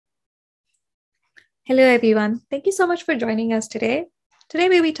Hello, everyone. Thank you so much for joining us today. Today,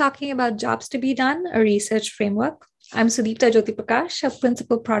 we'll be talking about Jobs to be Done, a research framework. I'm Sudeeptha Jothiprakash, a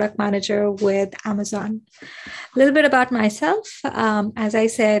principal product manager with Amazon. A little bit about myself. As I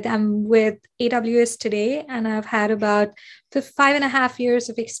said, I'm with AWS today, and I've had about 5.5 years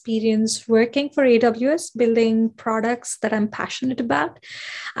of experience working for AWS, building products that I'm passionate about.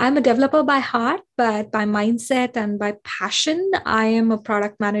 I'm a developer by heart, but by mindset and by passion, I am a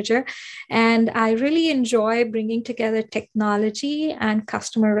product manager. And I really enjoy bringing together technology and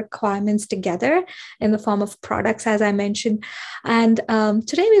customer requirements together in the form of products, as I mentioned. And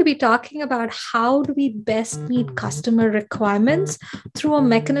today we'll be talking about how do we best meet customer requirements through a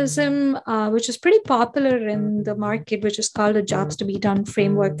mechanism which is pretty popular in the market, which is called a jobs to be done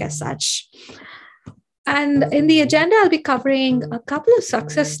framework as such. And in the agenda, I'll be covering a couple of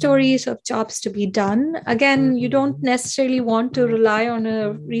success stories of jobs to be done. Again, you don't necessarily want to rely on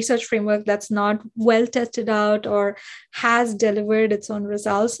a research framework that's not well tested out or has delivered its own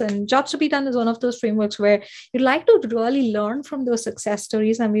results. And jobs to be done is one of those frameworks where you'd like to really learn from those success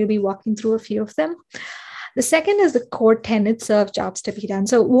stories, and we'll be walking through a few of them. The second is the core tenets of jobs to be done.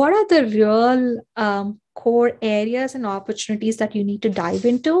 So, what are the real core areas and opportunities that you need to dive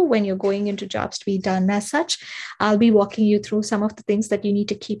into when you're going into jobs to be done as such? I'll be walking you through some of the things that you need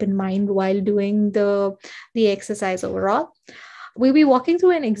to keep in mind while doing the exercise overall. We'll be walking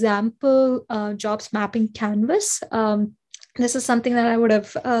through an example jobs mapping canvas. This is something that I would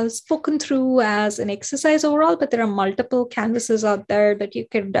have spoken through as an exercise overall, but there are multiple canvases out there that you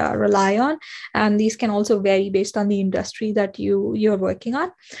could rely on. And these can also vary based on the industry that you're working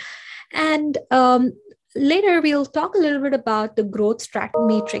on. And later, we'll talk a little bit about the growth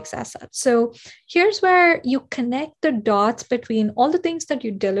matrix as such. So here's where you connect the dots between all the things that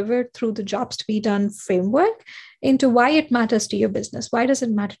you delivered through the jobs to be done framework into why it matters to your business. Why does it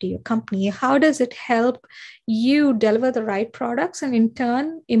matter to your company? How does it help you deliver the right products and in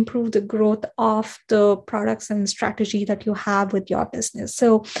turn improve the growth of the products and strategy that you have with your business?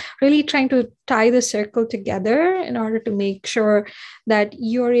 So really trying to tie the circle together in order to make sure that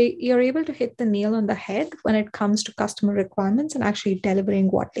you're able to hit the nail on the head when it comes to customer requirements and actually delivering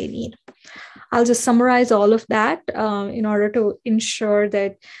what they need. I'll just summarize all of that in order to ensure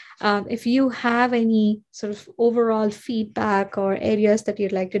that if you have any sort of overall feedback or areas that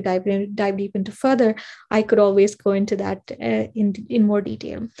you'd like to dive deep into further, I could always go into that in more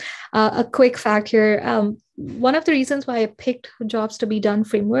detail. A quick fact here. One of the reasons why I picked jobs to be done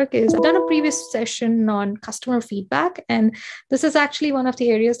framework is I've done a previous session on customer feedback. And this is actually one of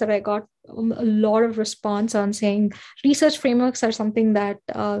the areas that I got a lot of response on, saying research frameworks are something that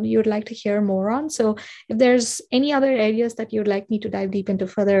you would like to hear more on. So if there's any other areas that you'd like me to dive deep into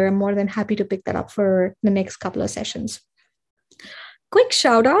further, I'm more than happy to pick that up for the next couple of sessions. Quick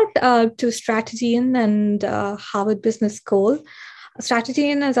shout out to Strategian and Harvard Business School.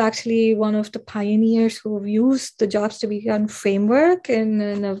 Strategian is actually one of the pioneers who have used the jobs to be done framework in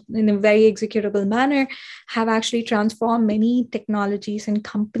a very executable manner, have actually transformed many technologies and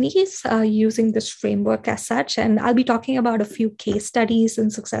companies using this framework as such. And I'll be talking about a few case studies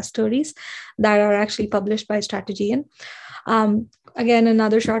and success stories that are actually published by Strategian. Again,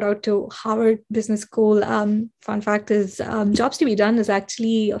 another shout out to Harvard Business School. Fun fact is Jobs to be Done is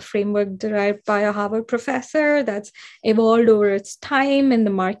actually a framework derived by a Harvard professor that's evolved over its time in the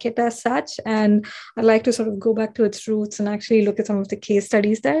market as such. And I'd like to sort of go back to its roots and actually look at some of the case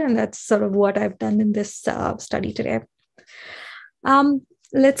studies there. And that's sort of what I've done in this study today.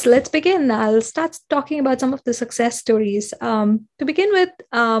 Let's begin. I'll start talking about some of the success stories. To begin with,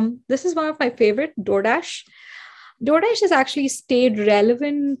 this is one of my favorite, DoorDash. DoorDash has actually stayed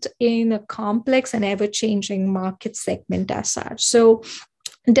relevant in a complex and ever-changing market segment as such. So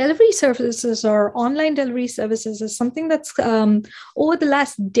delivery services or online delivery services is something that's over the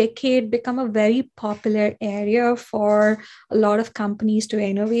last decade become a very popular area for a lot of companies to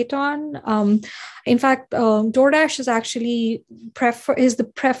innovate on. In fact, DoorDash is actually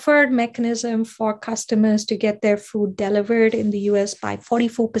the preferred mechanism for customers to get their food delivered in the US by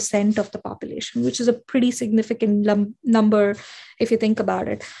 44% of the population, which is a pretty significant number if you think about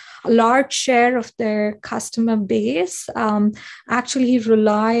it. A large share of their customer base actually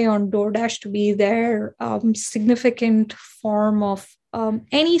rely on DoorDash to be their significant form of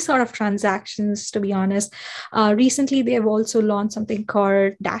any sort of transactions, to be honest. Recently, they have also launched something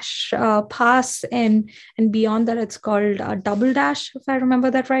called Dash Pass, and beyond that, it's called Double Dash, if I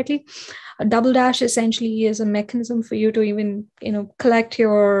remember that rightly. Double Dash essentially is a mechanism for you to even collect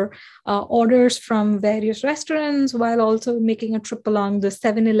your orders from various restaurants while also making a trip along the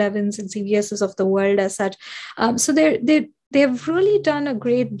 7-Elevens and CVSs of the world as such. So they're they've really done a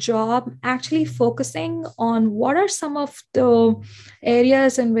great job actually focusing on what are some of the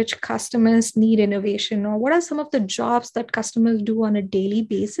areas in which customers need innovation, or what are some of the jobs that customers do on a daily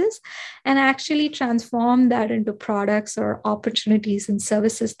basis, and actually transform that into products or opportunities and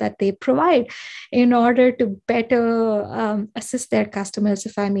services that they provide in order to better assist their customers,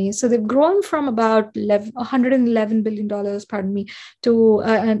 if I may. So they've grown from about $111 billion, pardon me, to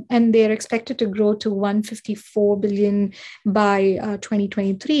and they're expected to grow to 154 billion by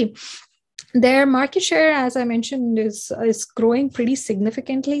 2023. Their market share, as I mentioned, is growing pretty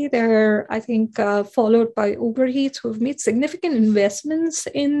significantly. They're, I think, followed by Uber Eats, who've made significant investments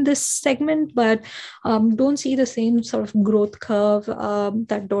in this segment, but don't see the same sort of growth curve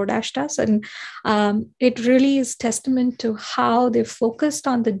that DoorDash does. And it really is testament to how they've focused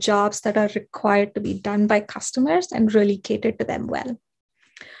on the jobs that are required to be done by customers and really catered to them well.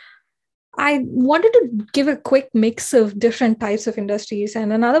 I wanted to give a quick mix of different types of industries.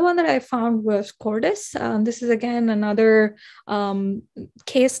 And another one that I found was Cordis. This is, again, another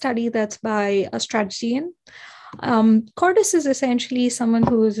case study that's by a strategian. Cordis is essentially someone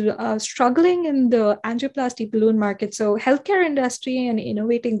who's struggling in the angioplasty balloon market. So healthcare industry and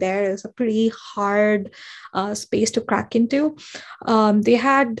innovating there is a pretty hard space to crack into. They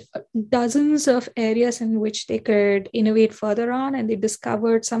had dozens of areas in which they could innovate further on, and they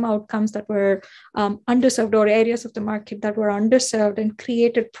discovered some outcomes that were underserved, or areas of the market that were underserved, and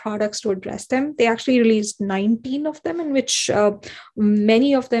created products to address them. They actually released 19 of them, in which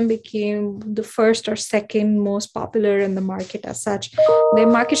many of them became the first or second most popular in the market as such. Their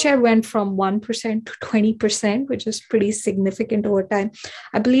market share went from 1% to 20%, which is pretty significant over time.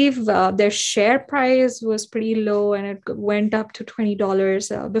 I believe their share price was pretty low, and it went up to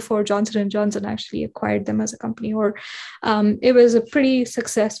 $20 before Johnson & Johnson actually acquired them as a company. Or it was a pretty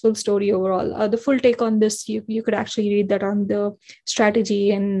successful story overall. The full take on this, you could actually read that on the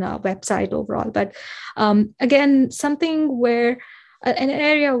strategy and website overall. But again, something where an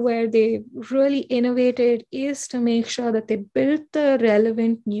area where they really innovated is to make sure that they built the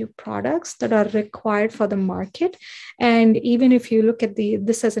relevant new products that are required for the market. And even if you look at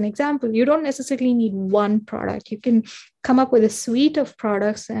this as an example, you don't necessarily need one product. You can come up with a suite of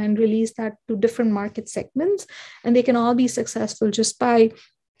products and release that to different market segments, and they can all be successful just by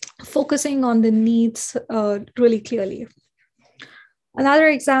focusing on the needs really clearly. Another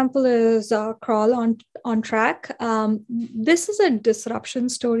example is Crawl on Track. This is a disruption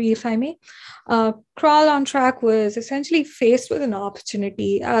story, if I may. Crawl on Track was essentially faced with an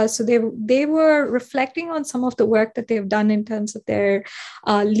opportunity. So they were reflecting on some of the work that they've done in terms of their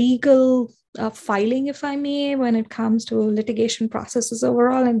legal filing, if I may, when it comes to litigation processes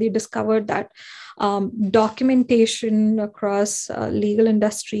overall. And they discovered that documentation across legal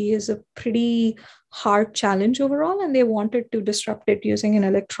industry is a pretty hard challenge overall, and they wanted to disrupt it using an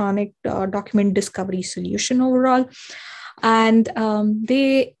electronic document discovery solution overall. And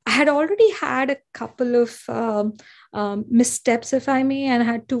they had already had a couple of missteps, if I may, and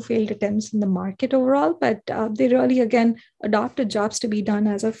had 2 failed attempts in the market overall. But they really, again, adopted jobs to be done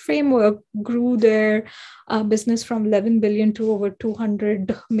as a framework, grew their business from 11 billion to over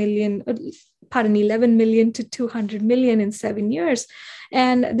 200 million, 11 million to 200 million in 7 years.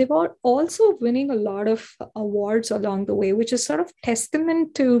 And they were also winning a lot of awards along the way, which is sort of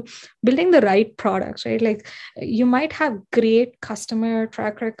testament to building the right products, right? Like, you might have great customer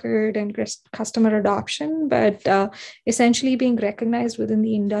track record and customer adoption, but essentially being recognized within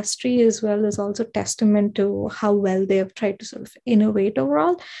the industry as well is also testament to how well they have tried to sort of innovate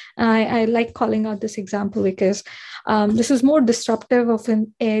overall. I like calling out this example because this is more disruptive of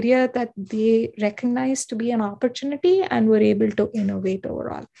an area that they recognize to be an opportunity and were able to innovate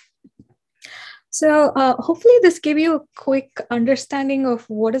overall. So hopefully this gave you a quick understanding of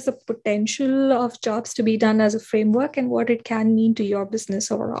what is the potential of jobs to be done as a framework and what it can mean to your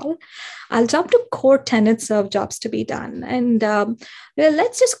business overall. I'll jump to core tenets of jobs to be done. And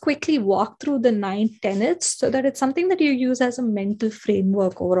let's just quickly walk through the 9 tenets so that it's something that you use as a mental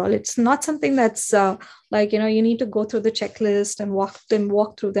framework overall. It's not something that's like, you need to go through the checklist and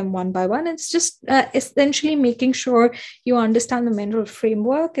walk through them one by one. It's just essentially making sure you understand the mental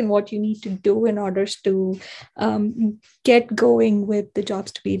framework and what you need to do in order to get going with the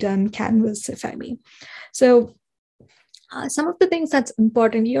jobs to be done canvas, if I may. So Some of the things that's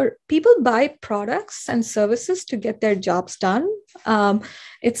important, your people buy products and services to get their jobs done.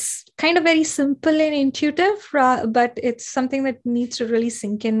 It's kind of very simple and intuitive, but it's something that needs to really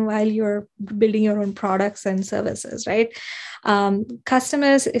sink in while you're building your own products and services, right?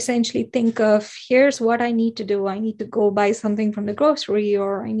 Customers essentially think of, here's what I need to do. I need to go buy something from the grocery,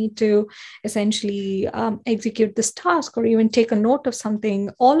 or I need to essentially execute this task, or even take a note of something.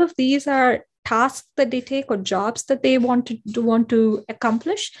 All of these are tasks that they take or jobs that they want to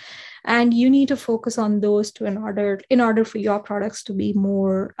accomplish, and you need to focus on those to in order for your products to be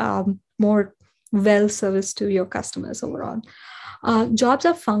more well serviced to your customers overall. Jobs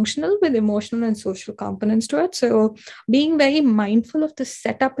are functional with emotional and social components to it. So being very mindful of the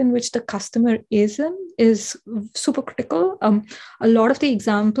setup in which the customer is in is super critical. A lot of the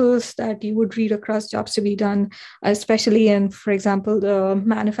examples that you would read across jobs to be done, especially in, for example, the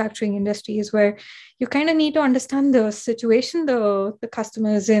manufacturing industry, is where you kind of need to understand the situation the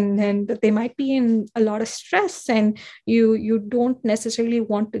customer is in, and that they might be in a lot of stress, and you don't necessarily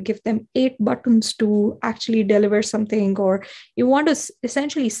want to give them 8 buttons to actually deliver something, or you want to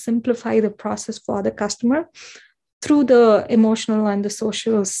essentially simplify the process for the customer through the emotional and the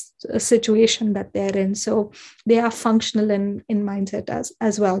social situation that they're in. So they are functional in mindset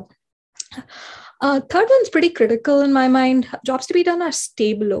as well. Third one's pretty critical in my mind. Jobs to be done are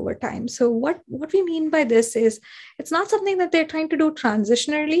stable over time. So what we mean by this is, it's not something that they're trying to do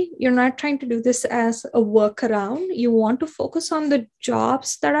transitionally. You're not trying to do this as a workaround. You want to focus on the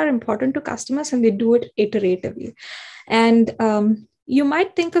jobs that are important to customers, and they do it iteratively. And you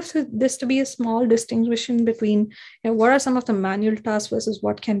might think of this to be a small distinction between, what are some of the manual tasks versus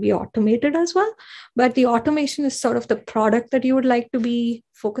what can be automated as well. But the automation is sort of the product that you would like to be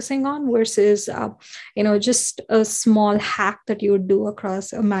focusing on versus, just a small hack that you would do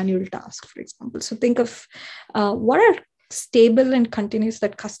across a manual task, for example. So think of what are stable and continuous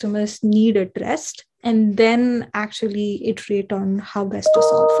that customers need addressed, and then actually iterate on how best to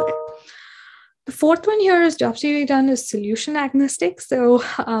solve for it. The fourth one here is jobs to be done is solution agnostic. So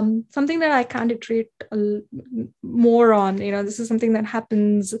something that I can't iterate more on, this is something that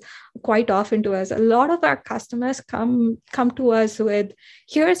happens quite often to us. A lot of our customers come to us with,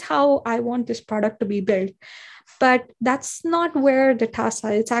 here's how I want this product to be built. But that's not where the tasks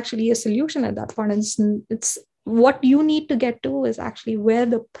are. It's actually a solution at that point. It's what you need to get to is actually where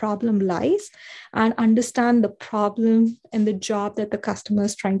the problem lies, and understand the problem and the job that the customer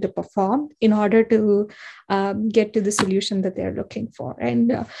is trying to perform in order to get to the solution that they're looking for.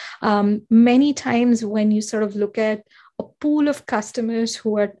 And many times when you sort of look at a pool of customers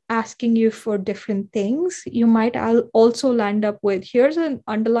who are asking you for different things, you might also land up with, here's an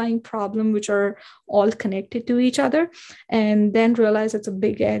underlying problem which are all connected to each other, and then realize it's a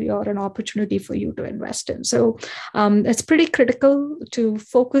big area or an opportunity for you to invest in. So it's pretty critical to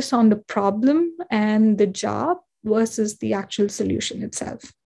focus on the problem and the job versus the actual solution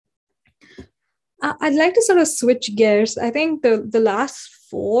itself. I'd like to sort of switch gears. I think the last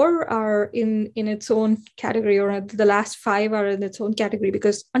 4 are in its own category, or the last 5 are in its own category,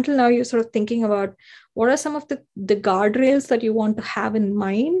 because until now you're sort of thinking about what are some of the guardrails that you want to have in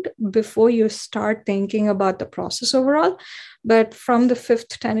mind before you start thinking about the process overall. But from the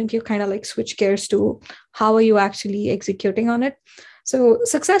 5th tenet, you kind of like switch gears to how are you actually executing on it. So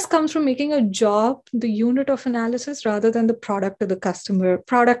success comes from making a job the unit of analysis rather than the product or the customer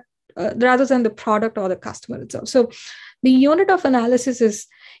rather than the product or the customer itself. So the unit of analysis is,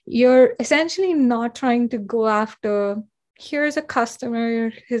 you're essentially not trying to go after, here's a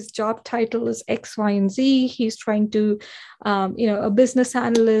customer, his job title is X, Y, and Z. He's trying to, a business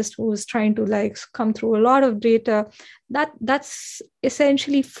analyst who's trying to like come through a lot of data. That's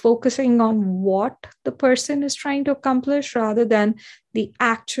essentially focusing on what the person is trying to accomplish rather than the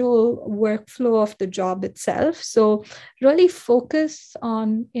actual workflow of the job itself. So really focus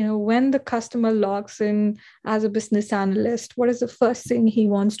on, when the customer logs in as a business analyst, what is the first thing he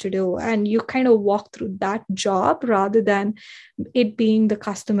wants to do? And you kind of walk through that job rather than it being the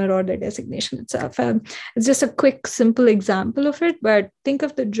customer or the designation itself. It's just a quick, simple example of it, but think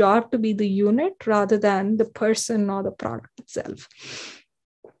of the job to be the unit rather than the person or the product itself.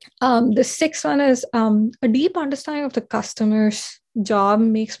 The 6th one is a deep understanding of the customer's job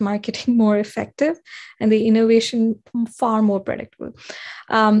makes marketing more effective and the innovation far more predictable.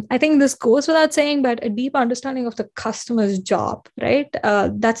 I think this goes without saying, but a deep understanding of the customer's job, right?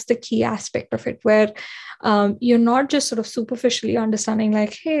 That's the key aspect of it, where you're not just sort of superficially understanding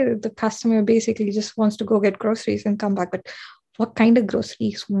like, hey, the customer basically just wants to go get groceries and come back, but what kind of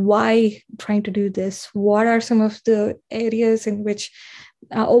groceries? Why trying to do this? What are some of the areas in which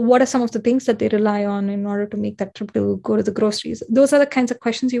or what are some of the things that they rely on in order to make that trip to go to the groceries? Those are the kinds of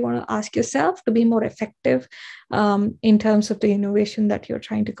questions you want to ask yourself to be more effective in terms of the innovation that you're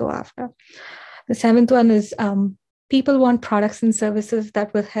trying to go after. The seventh one is people want products and services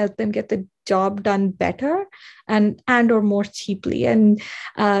that will help them get the job done better and or more cheaply. And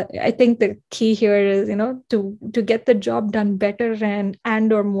I think the key here is, to get the job done better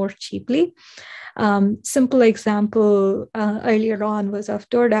and or more cheaply. Simple example earlier on was of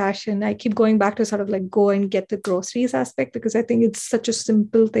DoorDash, and I keep going back to sort of like go and get the groceries aspect because I think it's such a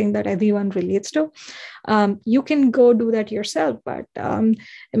simple thing that everyone relates to. You can go do that yourself, but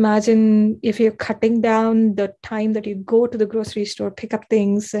imagine if you're cutting down the time that you go to the grocery store, pick up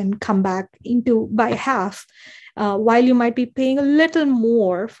things, and come back by half. While you might be paying a little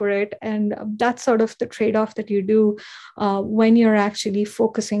more for it. And that's sort of the trade-off that you do when you're actually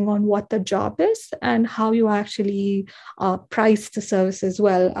focusing on what the job is and how you actually price the service as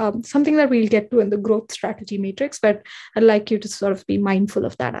well. Something that we'll get to in the growth strategy matrix, but I'd like you to sort of be mindful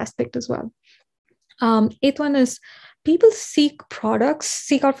of that aspect as well. Eighth one is people seek out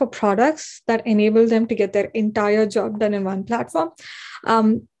for products that enable them to get their entire job done in one platform.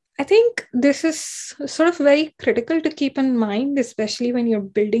 I think this is sort of very critical to keep in mind, especially when you're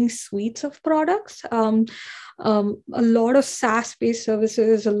building suites of products. A lot of SaaS-based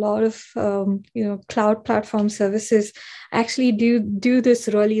services, a lot of cloud platform services actually do this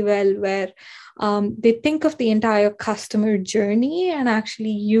really well, where they think of the entire customer journey and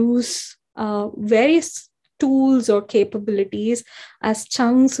actually use various tools or capabilities as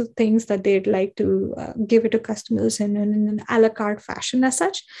chunks of things that they'd like to give it to customers in an a la carte fashion as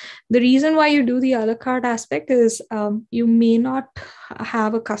such. The reason why you do the a la carte aspect is you may not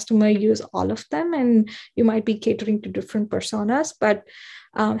have a customer use all of them, and you might be catering to different personas, but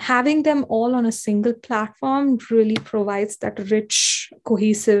having them all on a single platform really provides that rich,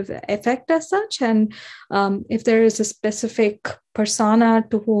 cohesive effect as such. And if there is a specific persona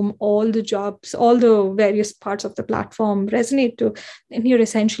to whom all the various parts of the platform resonate to, then you're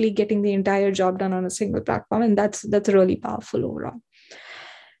essentially getting the entire job done on a single platform. And that's really powerful overall.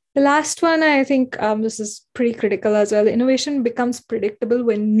 The last one, I think this is pretty critical as well. Innovation becomes predictable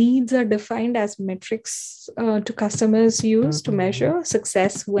when needs are defined as metrics to customers use to measure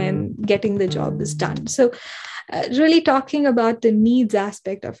success when getting the job is done. So really talking about the needs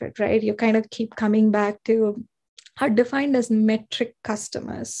aspect of it, right? You kind of keep coming back to are defined as metric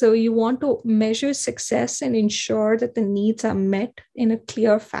customers. So you want to measure success and ensure that the needs are met in a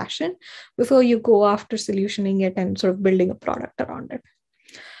clear fashion before you go after solutioning it and sort of building a product around it.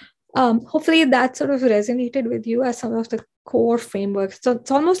 Hopefully that sort of resonated with you as some of the core frameworks. So it's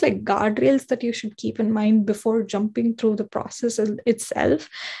almost like guardrails that you should keep in mind before jumping through the process itself.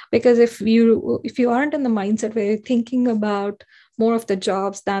 Because if you aren't in the mindset where you're thinking about more of the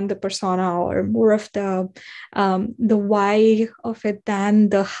jobs than the persona, or more of the why of it than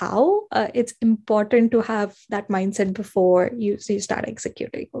the how, it's important to have that mindset before you start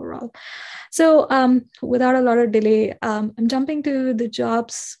executing overall. So without a lot of delay, I'm jumping to the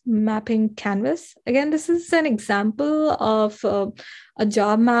jobs mapping canvas. Again, this is an example of a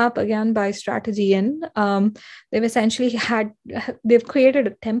job map, again, by Strategy In. They've created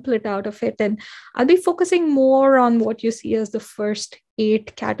a template out of it. And I'll be focusing more on what you see as the first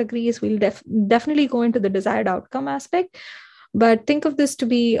 8 categories. We'll definitely go into the desired outcome aspect. But think of this to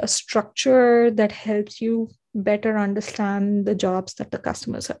be a structure that helps you better understand the jobs that the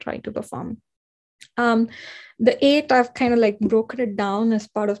customers are trying to perform. The 8, I've kind of like broken it down as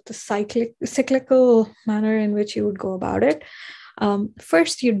part of the cyclical manner in which you would go about it.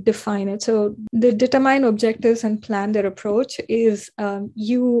 First, you define it. So the determine objectives and plan their approach is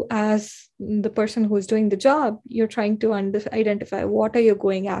you as the person who is doing the job, you're trying to identify what are you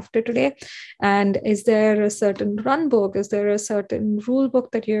going after today, and is there a certain run book, is there a certain rule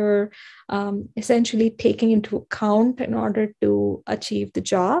book that you're essentially taking into account in order to achieve the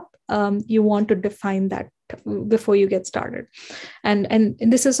job. You want to define that before you get started. And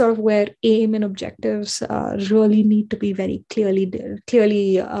this is sort of where aim and objectives really need to be very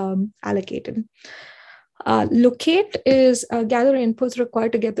clearly allocated. Locate is gather inputs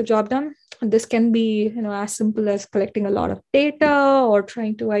required to get the job done. This can be as simple as collecting a lot of data or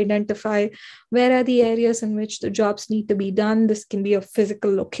trying to identify where are the areas in which the jobs need to be done. This can be a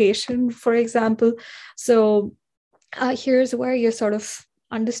physical location, for example. So here's where you're sort of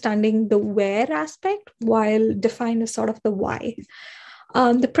understanding the where aspect while defined as sort of the why.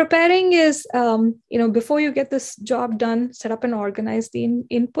 The preparing is, before you get this job done, set up and organize the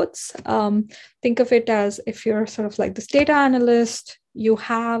inputs. Think of it as if you're sort of like this data analyst, you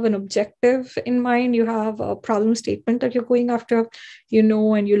have an objective in mind, you have a problem statement that you're going after,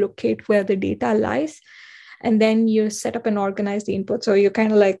 and you locate where the data lies. And then you set up and organize the input. So you're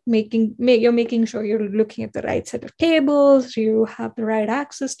kind of like you're making sure you're looking at the right set of tables, you have the right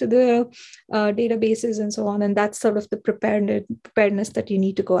access to the databases and so on. And that's sort of the preparedness that you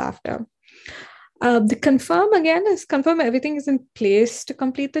need to go after. The confirm again is confirm everything is in place to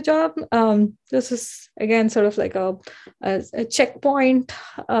complete the job. This is again sort of like a checkpoint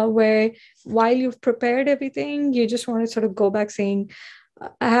where while you've prepared everything, you just want to sort of go back saying,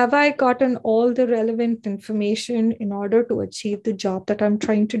 have I gotten all the relevant information in order to achieve the job that I'm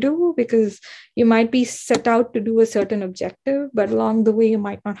trying to do? Because you might be set out to do a certain objective, but along the way, you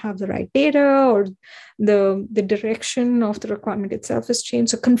might not have the right data, or the direction of the requirement itself has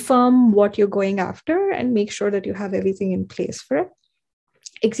changed. So confirm what you're going after and make sure that you have everything in place for it.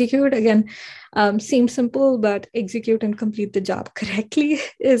 Execute again, seems simple, but execute and complete the job correctly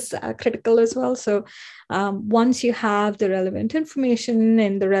is critical as well. So once you have the relevant information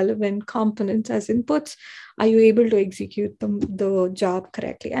and the relevant components as inputs, are you able to execute the job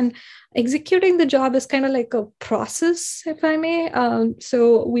correctly? And executing the job is kind of like a process, if I may.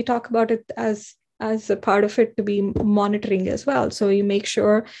 So we talk about it as a part of it to be monitoring as well. So you make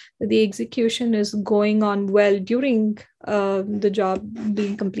sure that the execution is going on well during the job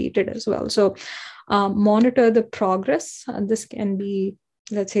being completed as well. So monitor the progress. This can be,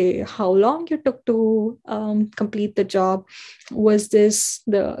 let's say, how long you took to complete the job. Was this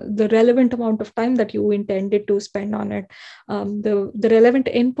the relevant amount of time that you intended to spend on it? The relevant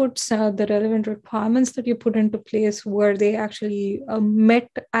inputs, the relevant requirements that you put into place, were they actually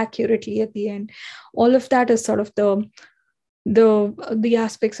met accurately at the end? All of that is sort of the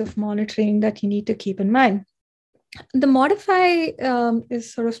aspects of monitoring that you need to keep in mind. The modify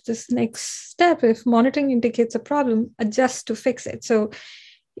is sort of this next step. If monitoring indicates a problem, adjust to fix it. So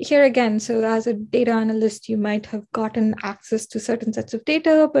here again, so as a data analyst, you might have gotten access to certain sets of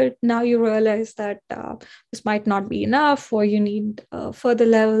data, but now you realize that this might not be enough, or you need a further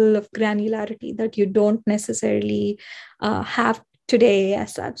level of granularity that you don't necessarily have today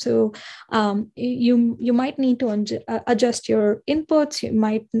as such. So you might need to adjust your inputs. You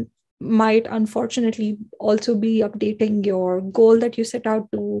might unfortunately also be updating your goal that you set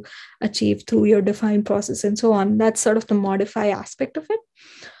out to achieve through your define process and so on. That's sort of the modify aspect of it.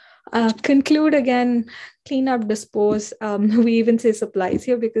 Conclude again, clean up, dispose. We even say supplies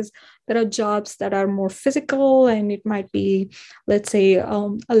here because there are jobs that are more physical, and it might be, let's say, a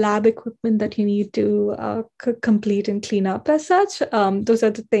lab equipment that you need to complete and clean up as such. Those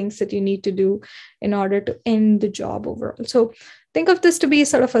are the things that you need to do in order to end the job overall. So think of this to be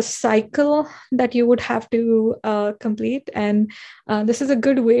sort of a cycle that you would have to complete. And this is a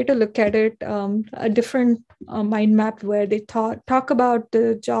good way to look at it, a different mind map where they talk about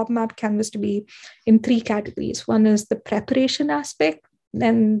the job map canvas to be in three categories. One is the preparation aspect,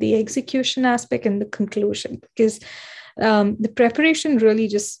 then the execution aspect, and the conclusion. Because the preparation really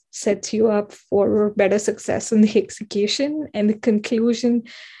just sets you up for better success in the execution, and the conclusion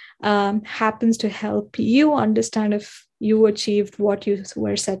happens to help you understand if you achieved what you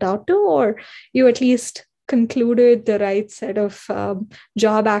were set out to, or you at least concluded the right set of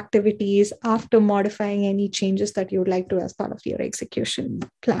job activities after modifying any changes that you would like to as part of your execution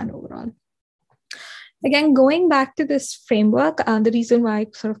plan overall. Again, going back to this framework, the reason why I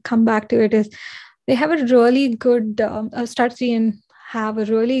sort of come back to it is they have a really good strategy and have a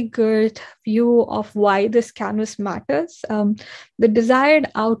really good view of why this canvas matters. The desired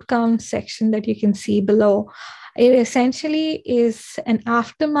outcome section that you can see below, it essentially is an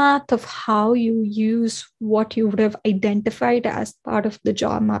aftermath of how you use what you would have identified as part of the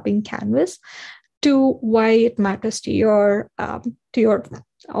job mapping canvas to why it matters to your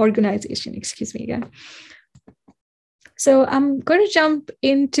organization. Excuse me again. So I'm going to jump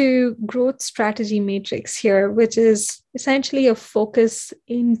into growth strategy matrix here, which is essentially a focus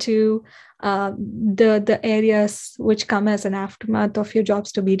into the areas which come as an aftermath of your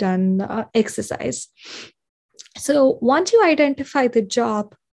jobs to be done exercise. So once you identify the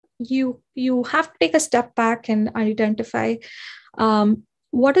job, you have to take a step back and identify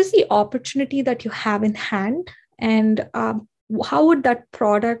what is the opportunity that you have in hand, and how would that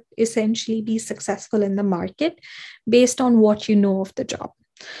product essentially be successful in the market based on what you know of the job.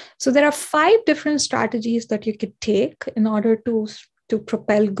 So there are 5 different strategies that you could take in order to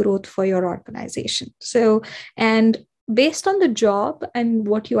propel growth for your organization. So, and based on the job and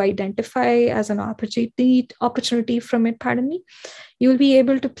what you identify as an opportunity from it, pardon me, you will be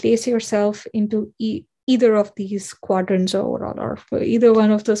able to place yourself into either of these quadrants overall, or for either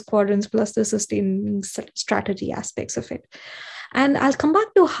one of those quadrants plus the sustaining strategy aspects of it. And I'll come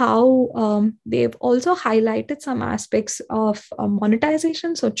back to how they've also highlighted some aspects of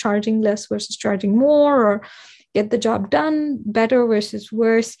monetization. So charging less versus charging more, or get the job done better versus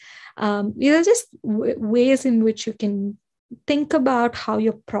worse. These are just ways in which you can think about how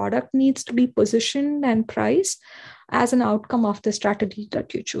your product needs to be positioned and priced as an outcome of the strategy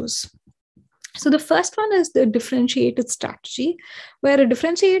that you choose. So the first one is the differentiated strategy, where a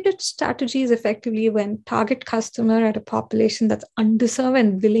differentiated strategy is effectively when target customer at a population that's underserved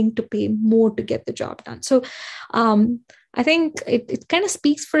and willing to pay more to get the job done. So I think it kind of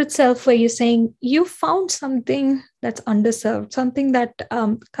speaks for itself, where you're saying you found something that's underserved, something that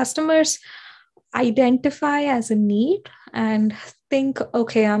customers identify as a need and think,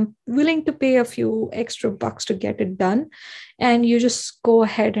 okay, I'm willing to pay a few extra bucks to get it done. And you just go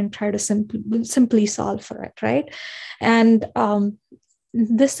ahead and try to simply solve for it, right? And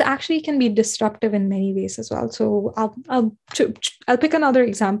this actually can be disruptive in many ways as well. So I'll pick another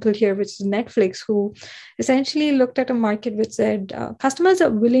example here, which is Netflix, who essentially looked at a market which said customers are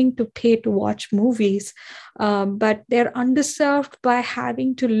willing to pay to watch movies, but they're underserved by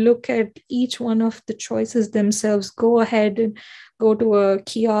having to look at each one of the choices themselves, go ahead and go to a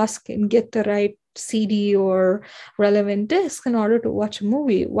kiosk and get the right CD or relevant disc in order to watch a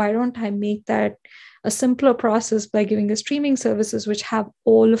movie. Why don't I make that a simpler process by giving us streaming services which have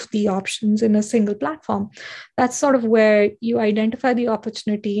all of the options in a single platform? That's sort of where you identify the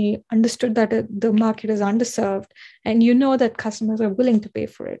opportunity, understood that the market is underserved, and you know that customers are willing to pay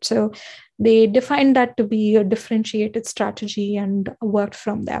for it. So they defined that to be a differentiated strategy and worked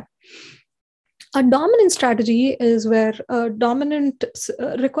from there. A dominant strategy is where a dominant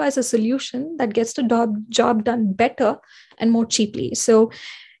requires a solution that gets the job done better and more cheaply. So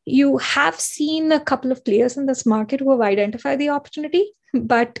you have seen a couple of players in this market who have identified the opportunity,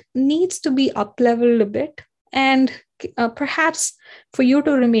 but needs to be up-leveled a bit. And perhaps for you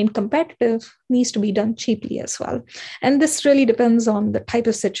to remain competitive, needs to be done cheaply as well. And this really depends on the type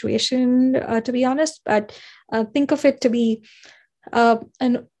of situation, to be honest. But think of it to be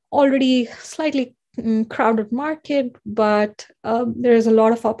an already slightly crowded market, but there is a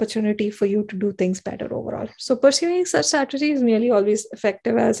lot of opportunity for you to do things better overall. So pursuing such strategy is nearly always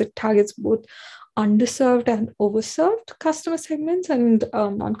effective, as it targets both underserved and overserved customer segments and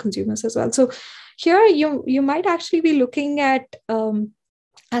non-consumers as well. So here you might actually be looking at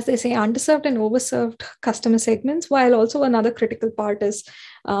as they say, underserved and overserved customer segments, while also another critical part is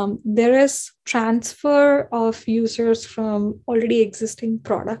there is transfer of users from already existing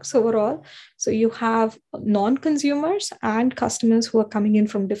products overall. So you have non-consumers and customers who are coming in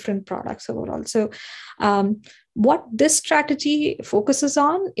from different products overall. So what this strategy focuses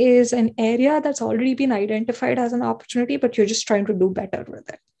on is an area that's already been identified as an opportunity, but you're just trying to do better with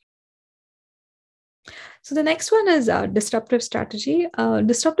it. So the next one is disruptive strategy.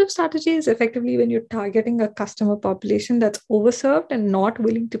 Disruptive strategy is effectively when you're targeting a customer population that's overserved and not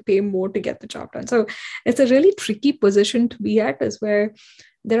willing to pay more to get the job done. So it's a really tricky position to be at, is where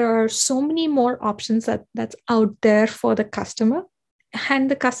there are so many more options that's out there for the customer, and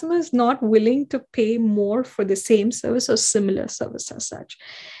the customer is not willing to pay more for the same service or similar service as such.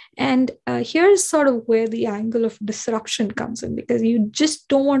 And here's sort of where the angle of disruption comes in, because you just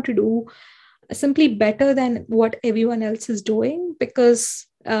don't want to do simply better than what everyone else is doing, because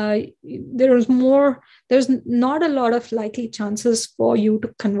there's not a lot of likely chances for you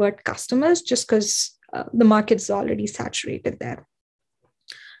to convert customers just because the market's already saturated there.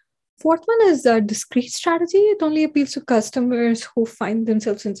 Fourth one is a discrete strategy. It only appeals to customers who find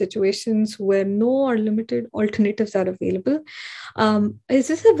themselves in situations where no or limited alternatives are available. Is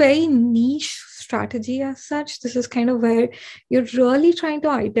this a very niche strategy as such? This is kind of where you're really trying to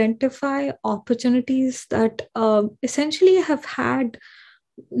identify opportunities that essentially have had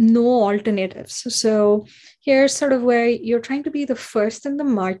no alternatives. So here's sort of where you're trying to be the first in the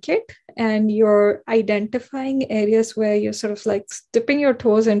market, and you're identifying areas where you're sort of like dipping your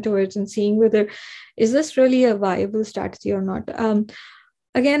toes into it and seeing whether is this really a viable strategy or not.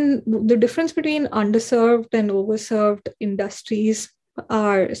 Again, the difference between underserved and overserved industries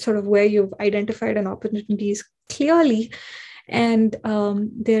are sort of where you've identified an opportunities clearly, and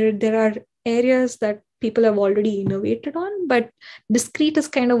there are areas that people have already innovated on, but discrete is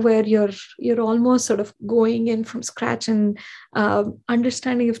kind of where you're almost sort of going in from scratch and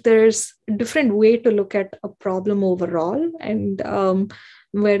understanding if there's a different way to look at a problem overall, and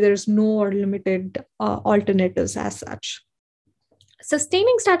where there's no or limited alternatives as such.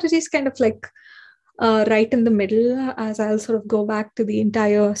 Sustaining strategy is kind of like right in the middle, as I'll sort of go back to the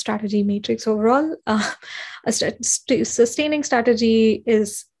entire strategy matrix overall. Sustaining strategy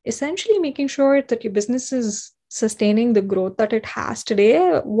is essentially making sure that your business is sustaining the growth that it has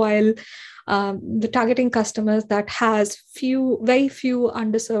today, while the targeting customers that has very few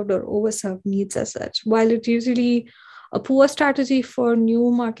underserved or overserved needs as such. While it's usually a poor strategy for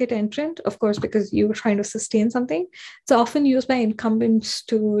new market entrant, of course, because you're trying to sustain something, it's often used by incumbents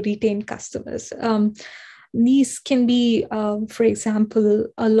to retain customers. These can be, for example,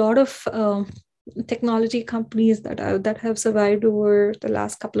 a lot of technology companies that have survived over the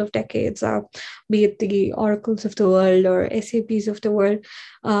last couple of decades, be it the Oracles of the world or SAPs of the world.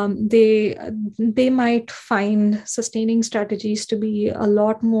 They might find sustaining strategies to be a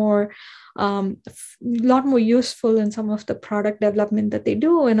lot more useful in some of the product development that they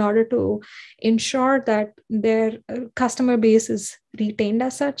do, in order to ensure that their customer base is retained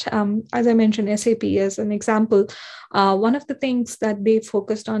as such. As I mentioned, SAP as an example, one of the things that they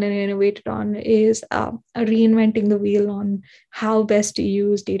focused on and innovated on is reinventing the wheel on how best to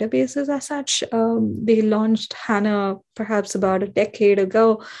use databases as such. They launched HANA perhaps about a decade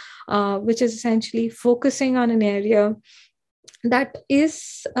ago, which is essentially focusing on an area that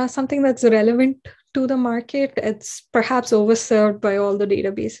is something that's relevant to the market. It's perhaps overserved by all the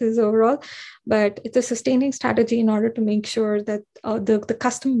databases overall, but it's a sustaining strategy in order to make sure that the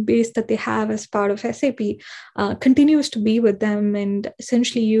customer base that they have as part of SAP continues to be with them and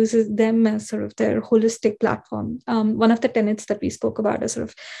essentially uses them as sort of their holistic platform. One of the tenets that we spoke about is sort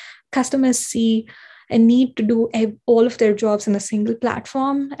of customers see a need to do all of their jobs in a single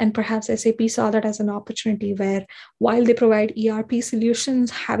platform. And perhaps SAP saw that as an opportunity where, while they provide ERP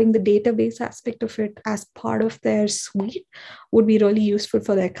solutions, having the database aspect of it as part of their suite would be really useful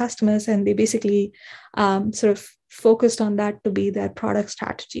for their customers. And they basically sort of focused on that to be their product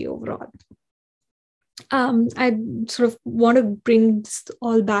strategy overall. I sort of want to bring this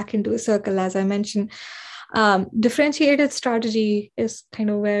all back into a circle, as I mentioned. Differentiated strategy is kind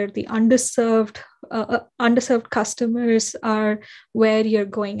of where the underserved customers are, where you're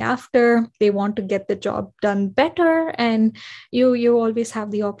going after. They want to get the job done better, and you always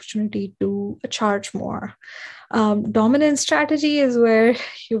have the opportunity to charge more. Dominant strategy is where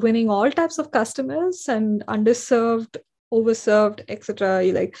you're winning all types of customers, and underserved, overserved,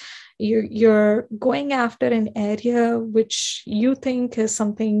 etc. You're going after an area which you think is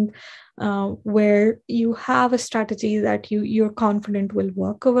something where you have a strategy that you're confident will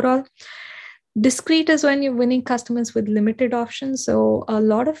work overall. Discrete is when you're winning customers with limited options. So a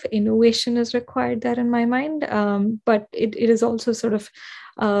lot of innovation is required there in my mind, but it is also sort of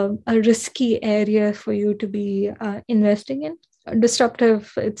a risky area for you to be investing in.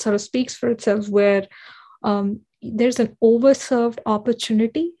 Disruptive, it sort of speaks for itself, where there's an overserved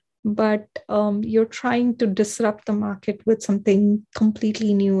opportunity, but you're trying to disrupt the market with something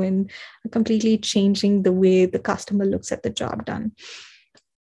completely new and completely changing the way the customer looks at the job done.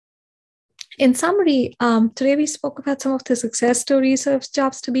 In summary, today we spoke about some of the success stories of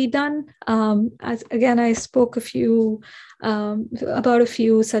jobs to be done. I spoke about a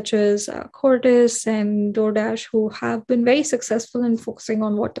few, such as Cordis and DoorDash, who have been very successful in focusing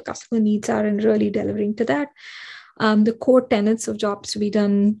on what the customer needs are and really delivering to that. The core tenets of jobs to be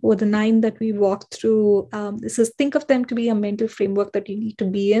done were the 9 that we walked through. Think of them to be a mental framework that you need to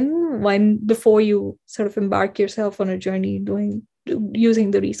be in before you sort of embark yourself on a journey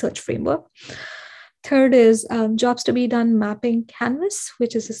using the research framework. Third is jobs to be done mapping canvas,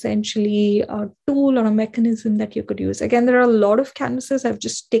 which is essentially a tool or a mechanism that you could use. Again, there are a lot of canvases. I've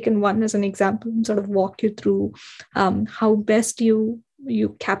just taken one as an example and sort of walk you through how best you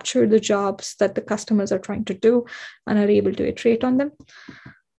capture the jobs that the customers are trying to do and are able to iterate on them.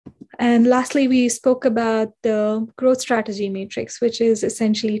 And lastly, we spoke about the growth strategy matrix, which is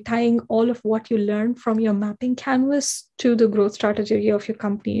essentially tying all of what you learn from your mapping canvas to the growth strategy of your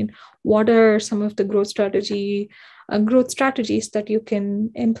company. And what are some of the growth strategies that you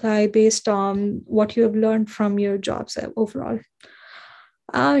can imply based on what you have learned from your jobs overall.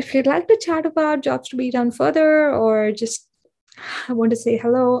 If you'd like to chat about jobs to be done further, or just I want to say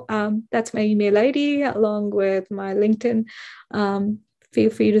hello, that's my email ID along with my LinkedIn. feel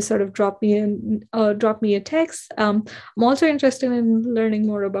free to sort of drop me a text. I'm also interested in learning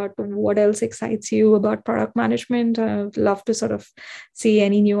more about what else excites you about product management. I'd love to sort of see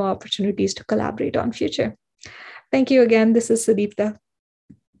any new opportunities to collaborate on future. Thank you again. This is Sudeeptha.